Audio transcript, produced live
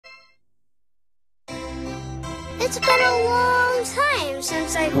It's been a long time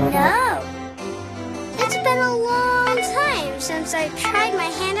since I... No. It's been a long time since I tried my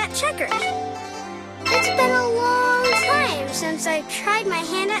hand at checkers. It's been a long time since I tried my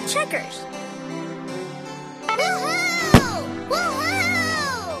hand at checkers. Woohoo!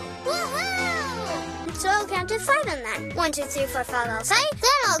 Woohoo! Woohoo! So I'll count to 5 on that. 1, 2, 3, 4, 5, I'll say.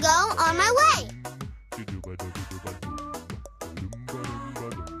 Then I'll go on my way.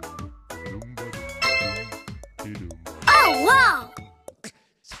 Oh, wow!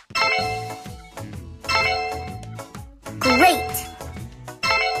 Great!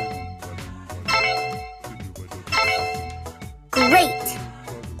 Great!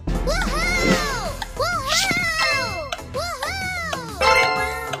 Woohoo! Woohoo! Woohoo! Woohoo!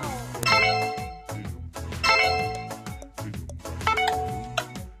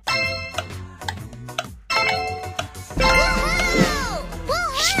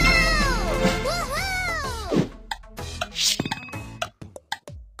 Woohoo! Woohoo!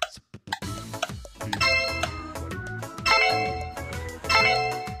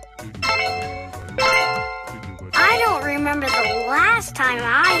 I don't remember the last time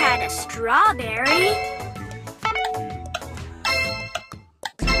I had a strawberry.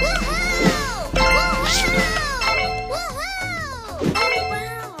 Woohoo! Woohoo! Woohoo! Oh, wow! Woohoo!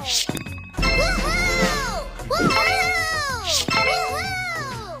 Woohoo! Woohoo!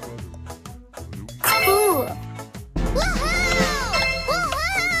 Cool! Woohoo!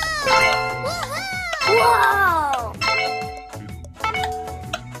 Woohoo! Woohoo! Whoa!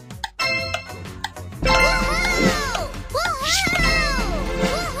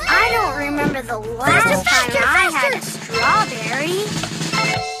 I don't remember the last time I had a strawberry.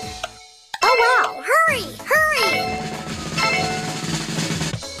 Oh wow! Hurry! Hurry!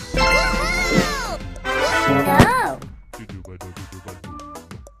 Woohoo! No!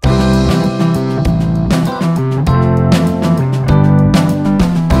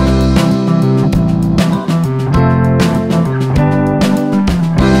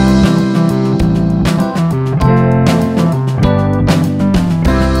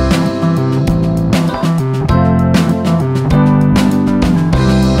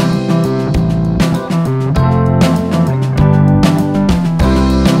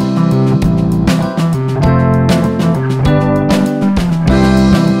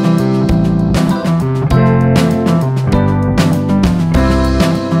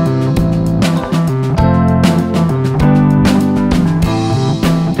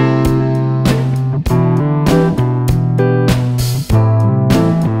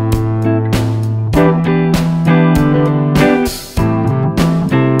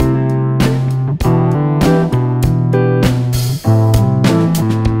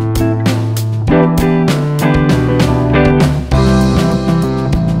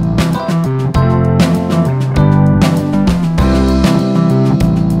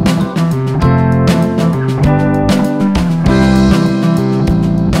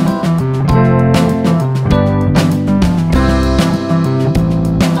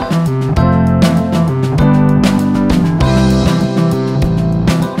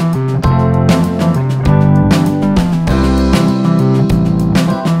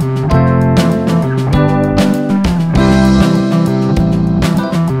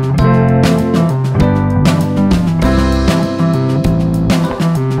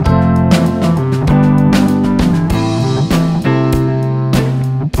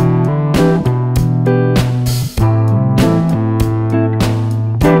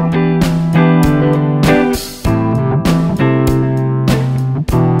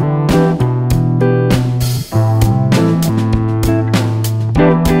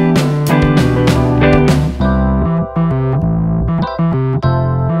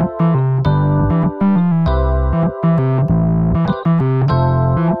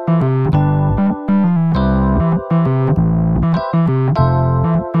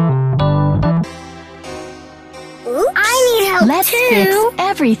 Let's fix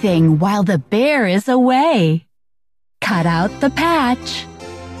everything while the bear is away. Cut out the patch.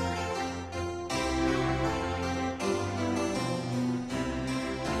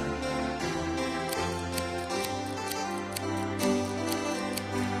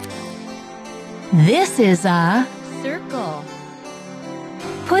 This is a circle.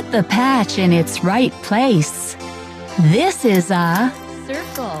 Put the patch in its right place. This is a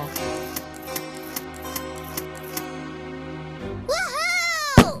circle.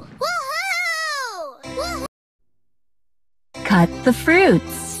 Woohoo! Woohoo! Woohoo! Cut the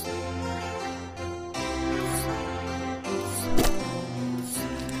fruits.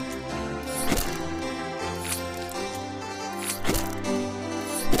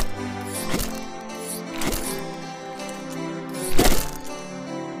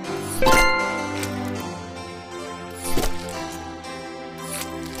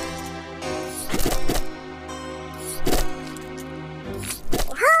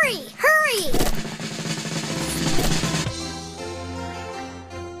 Hurry! Hurry!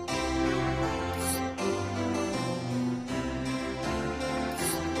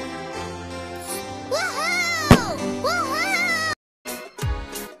 Woohoo! Woohoo!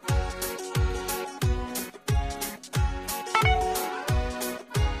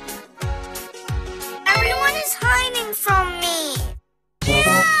 Everyone is hiding from me.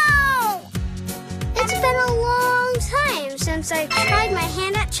 No! It's been a long time since I tried my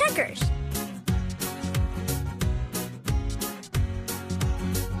hand at checkers.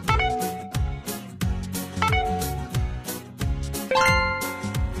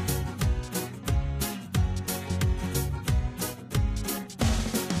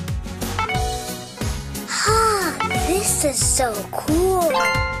 This is so cool.